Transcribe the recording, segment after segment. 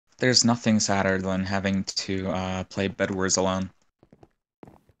There's nothing sadder than having to play bedwars alone.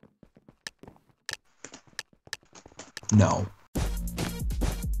 No.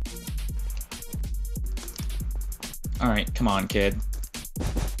 Alright, come on, kid.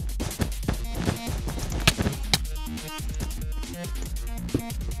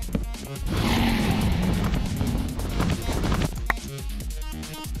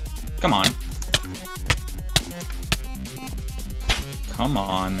 Come on. Come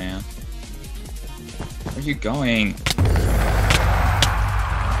on, man. Where are you going?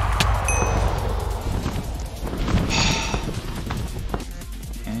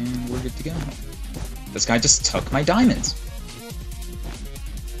 And we're good to go. This guy just took my diamonds.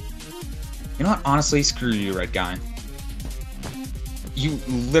 You know what? Honestly, screw you, red guy. You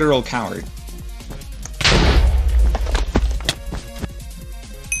literal coward.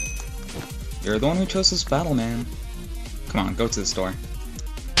 You're the one who chose this battle, man. Come on, go to the store.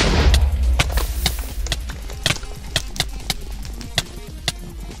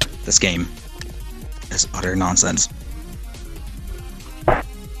 This game is utter nonsense. Alright,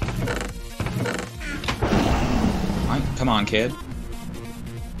 come on, kid.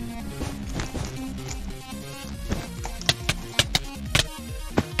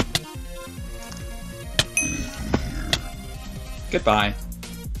 Goodbye.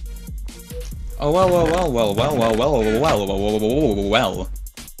 Oh, well.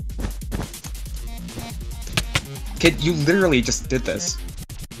 Kid, you literally just did this.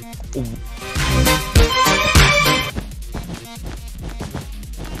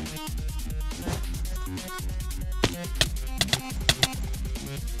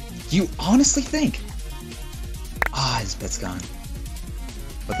 You honestly think? Ah, his bit's gone.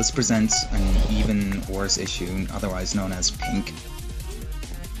 But this presents an even worse issue, otherwise known as pink.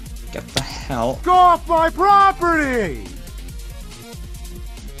 Get the hell off my property!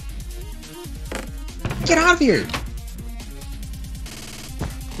 Get out of here!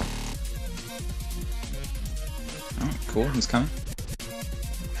 Oh, cool, he's coming.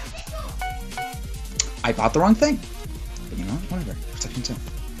 I bought the wrong thing! But you know what? Whatever. Protection 2.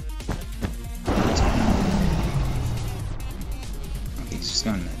 Okay, he's just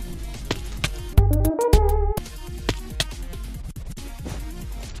going mid.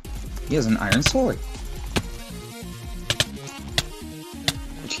 He has an iron sword.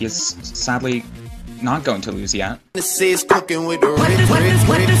 Which he is sadly not going to lose yet. This is cooking with the what does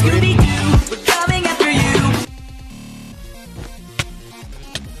Kubbi do? We're coming after you.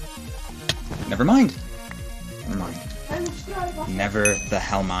 Never mind. Never mind. Never the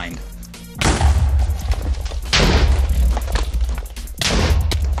hell mind.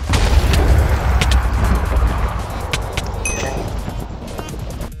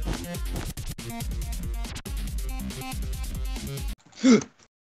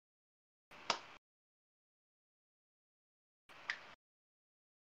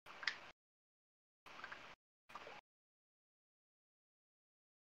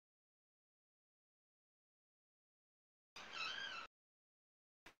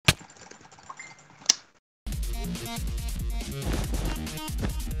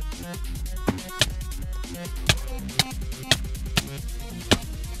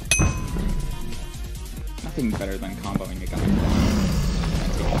 Nothing better than comboing a guy.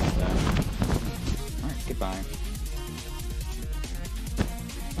 Alright, goodbye.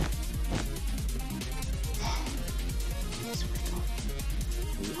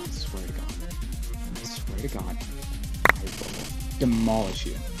 I swear to God. I swear to God. I will demolish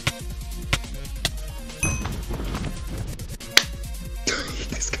you. He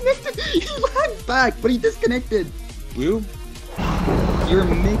disconnected! He lagged back, but he disconnected! Blue, you're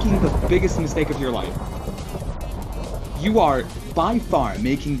making the biggest mistake of your life. You are, by far,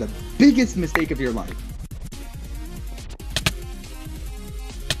 making the biggest mistake of your life.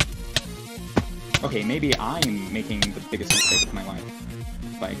 Okay, maybe I'm making the biggest mistake of my life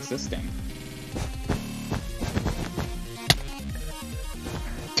by existing.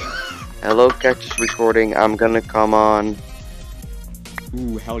 Hello, Cactus recording. I'm gonna come on.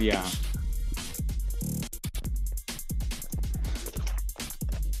 Ooh, hell yeah.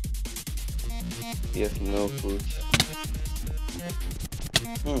 You have no food.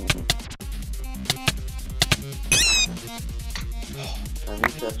 I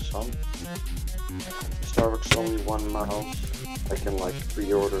need to have some. Starbucks only 1 mile. I can like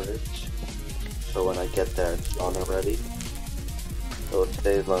pre-order it. So when I get there, it's on already. So it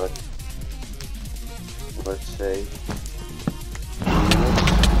stays like, let's say,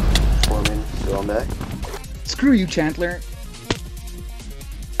 4 minutes till I'm back. Screw you, Chandler.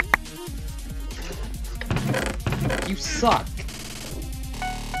 You suck.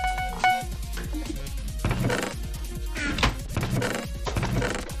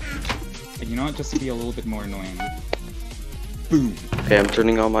 know what? Just to be a little bit more annoying. Boom. Okay, I'm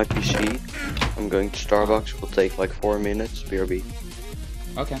turning on my PC. I'm going to Starbucks. Will take like 4 minutes. BRB.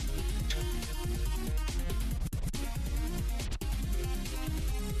 Okay.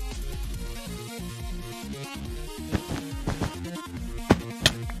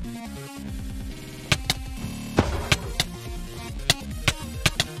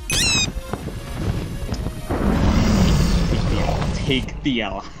 Take the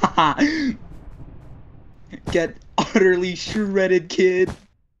L. Get utterly shredded, kid.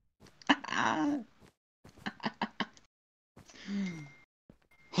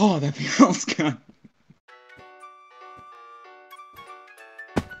 Oh, that feels good.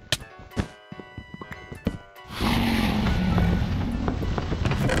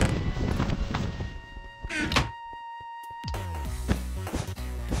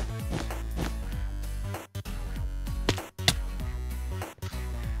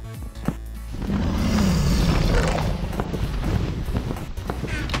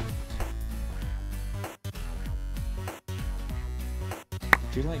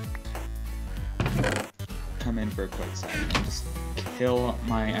 Do you like come in for a quick second and just kill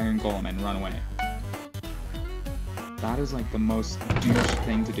my iron golem and run away? That is like the most douche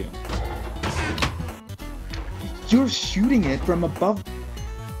thing to do. You're shooting it from above.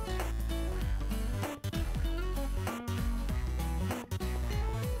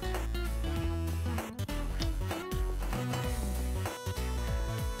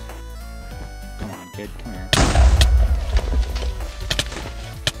 Come on, kid, come here.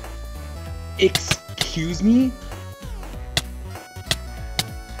 Excuse me?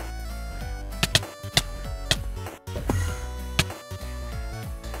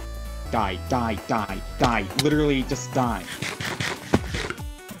 Die, die, die, die. Literally, just die.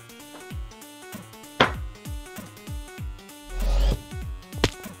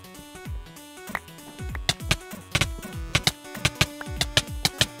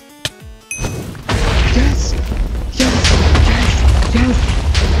 Yes! Yes! Yes! Yes!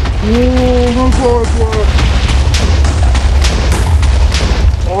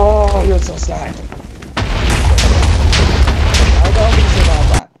 Oh, you're so sad. I don't think so about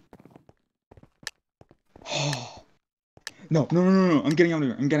that. No, no, no, no, no. I'm getting out of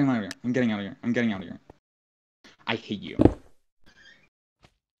here. I'm getting out of here. I'm getting out of here. I'm getting out of here. I hate you.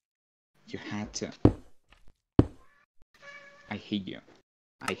 You had to. I hate you.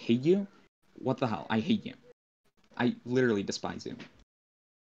 I hate you? What the hell? I hate you. I literally despise you.